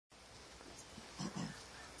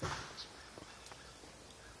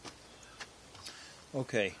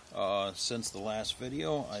Okay, since the last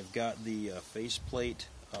video, I've got the faceplate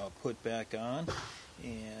put back on,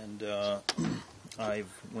 and I've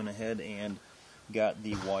went ahead and got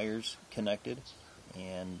the wires connected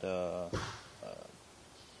and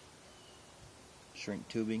shrink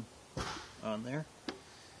tubing on there.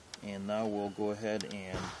 And now we'll go ahead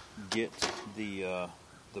and get the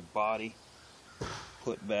body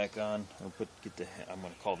put back on, or get the I'm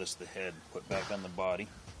going to call this the head, put back on the body.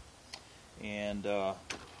 And I'm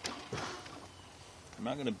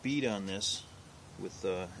not going to beat on this with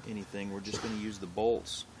anything. We're just going to use the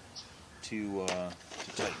bolts to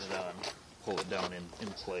tighten it on, pull it down in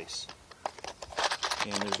place.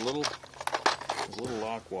 And there's little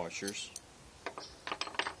lock washers.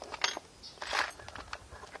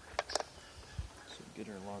 So get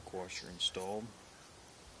our lock washer installed.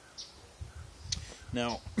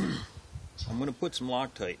 Now I'm going to put some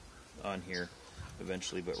Loctite on here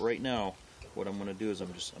eventually, but right now what I'm going to do is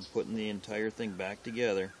I'm putting the entire thing back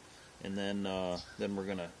together, and then we're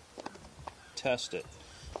going to test it,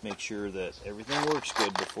 make sure that everything works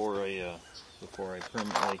good before I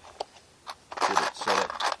permanently get it set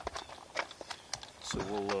up. So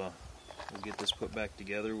we'll get this put back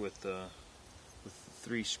together with the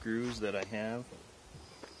 3 screws that I have,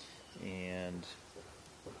 and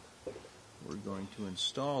we're going to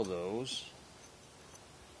install those.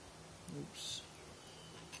 Oops.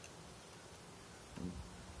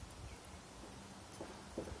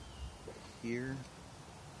 Here.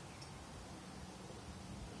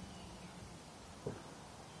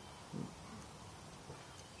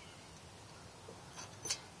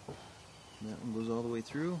 That one goes all the way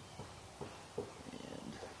through,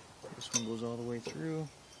 and this one goes all the way through.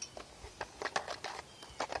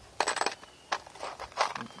 Oh,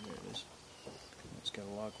 there it is. It's got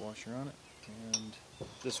a lock washer on it, and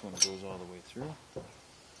this one goes all the way through.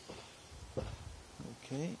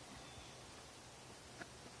 Okay.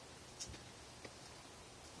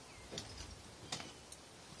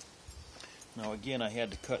 Now again, I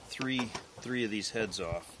had to cut three of these heads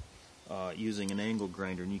off using an angle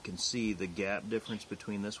grinder, and you can see the gap difference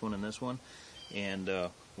between this one and this one. And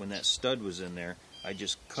when that stud was in there, I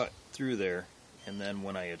just cut through there, and then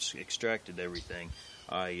when I had extracted everything,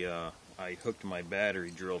 I hooked my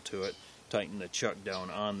battery drill to it, tightened the chuck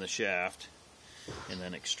down on the shaft, and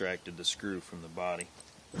then extracted the screw from the body.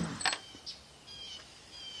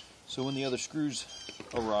 So when the other screws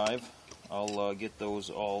arrive, I'll get those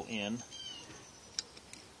all in.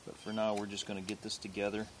 But for now, we're just going to get this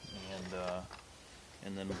together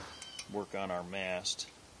and then work on our mast,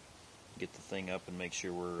 get the thing up, and make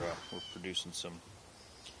sure we're producing some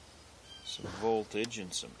voltage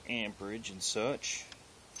and some amperage and such.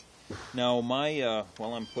 Now,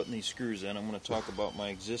 while I'm putting these screws in, I'm going to talk about my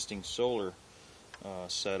existing solar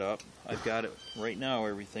setup. I've got it right now.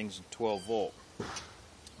 Everything's 12 volt.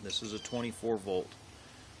 This is a 24 volt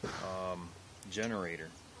generator.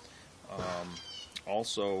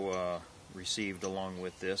 Also received along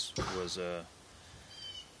with this was a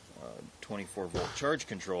 24 volt charge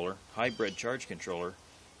controller, hybrid charge controller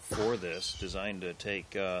for this, designed to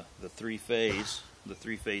take the three phase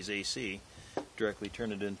AC, directly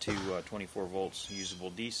turn it into 24 volts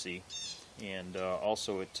usable DC, and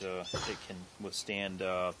also it can withstand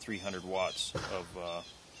 300 watts of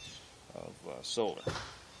solar.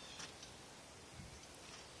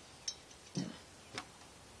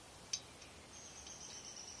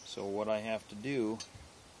 So what I have to do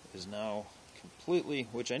is now completely,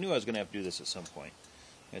 which I knew I was going to have to do this at some point,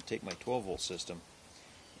 I'm going to take my 12 volt system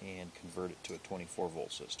and convert it to a 24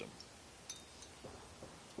 volt system.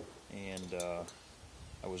 And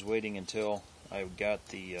I was waiting until I got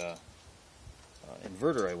the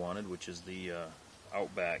inverter I wanted, which is the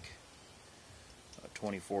Outback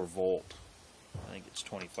 24 volt, I think it's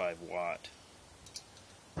 25 watt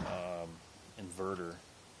inverter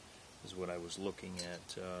is what I was looking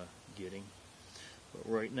at getting.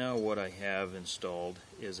 But right now what I have installed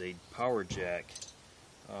is a power jack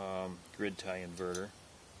grid tie inverter,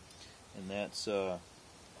 and that's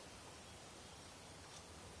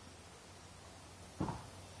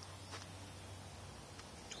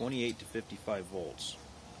 28 to 55 volts.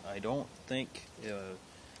 I don't think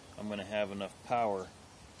I'm going to have enough power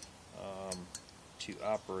to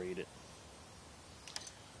operate it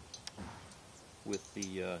with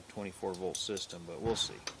the 24 volt system, but we'll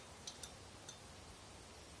see.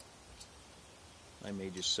 I may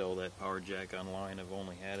just sell that power jack online. I've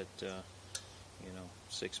only had it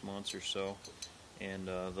 6 months or so, and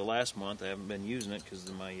the last month I haven't been using it because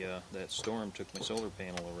that storm took my solar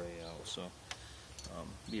panel array out, so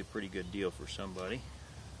be a pretty good deal for somebody.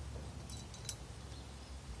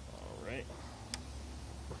 Alright,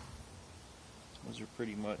 Those are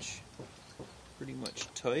pretty much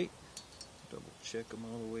tight. Double check them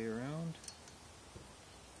all the way around.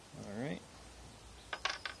 All right.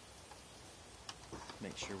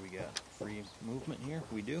 Make sure we got free movement here.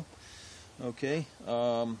 We do. Okay.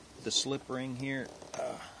 The slip ring here.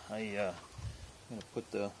 I'm gonna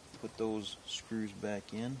put those screws back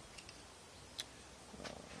in.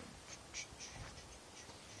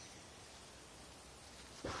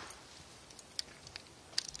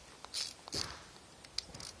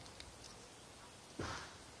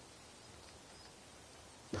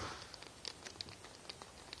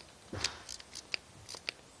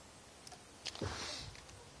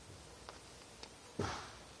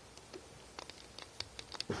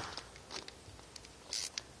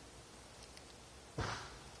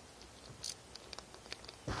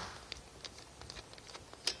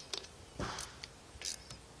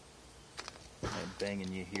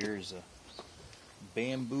 Banging you here is a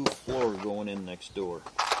bamboo floor going in next door.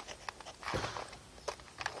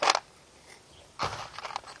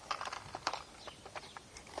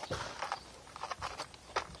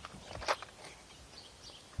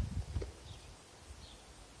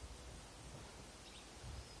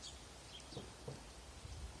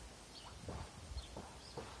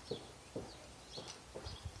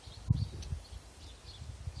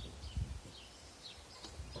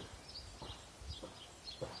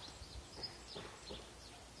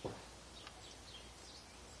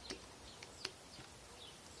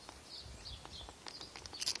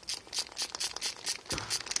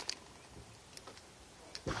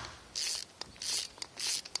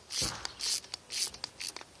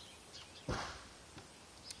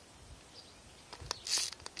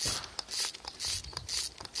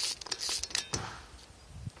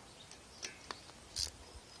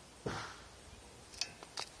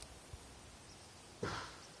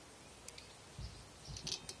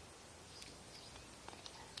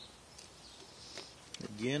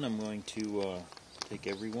 Again, I'm going to take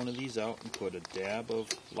every one of these out and put a dab of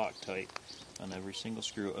Loctite on every single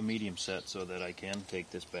screw, a medium set, so that I can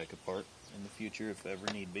take this back apart in the future if ever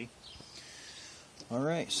need be.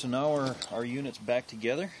 Alright, so now our unit's back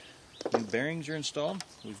together. New bearings are installed.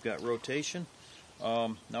 We've got rotation.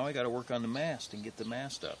 Now I got to work on the mast and get the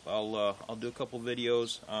mast up. I'll do a couple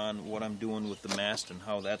videos on what I'm doing with the mast and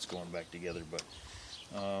how that's going back together, but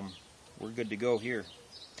we're good to go here.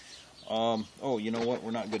 Oh, you know what?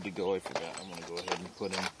 We're not good to go. I forgot. I'm going to go ahead and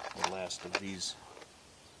put in the last of these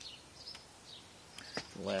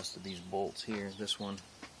bolts here. This one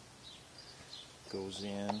goes in,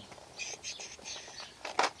 and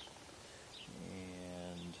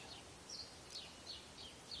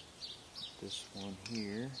this one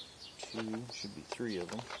here, should be 3 of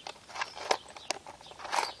them.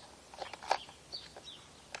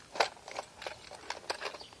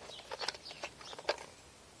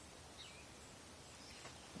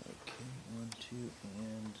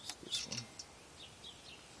 And this one.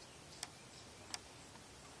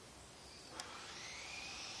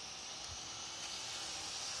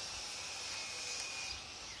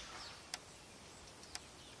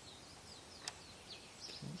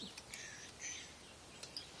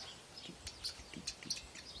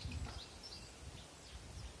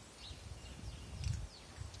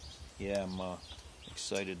 Yeah, I'm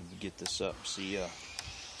excited to get this up. See how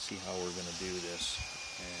we're going to do this.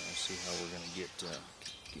 And see how we're going to get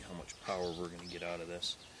how much power we're going to get out of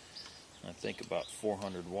this. I think about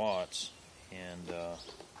 400 watts, and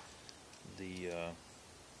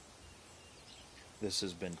this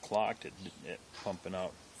has been clocked at pumping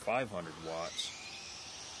out 500 watts,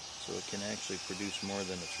 so it can actually produce more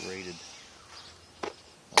than it's rated.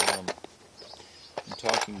 I'm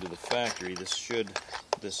talking to the factory. This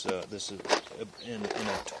is in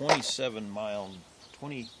a 27 mile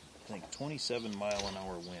an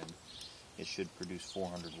hour wind. It should produce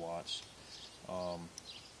 400 watts.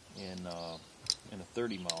 In a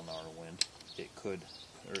 30 mile an hour wind, it can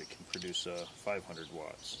produce 500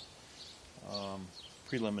 watts.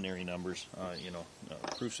 Preliminary numbers,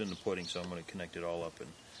 proof's in the pudding, so I'm going to connect it all up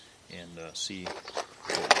and see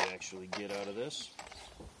what we actually get out of this.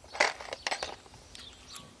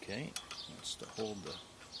 Okay, that's to hold the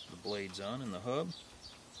blades on in the hub.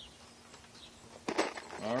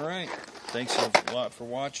 Alright, thanks a lot for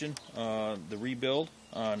watching the rebuild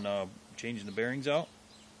on changing the bearings out,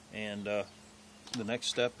 and the next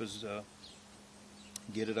step is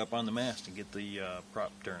get it up on the mast and get the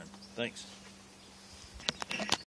prop turning. Thanks.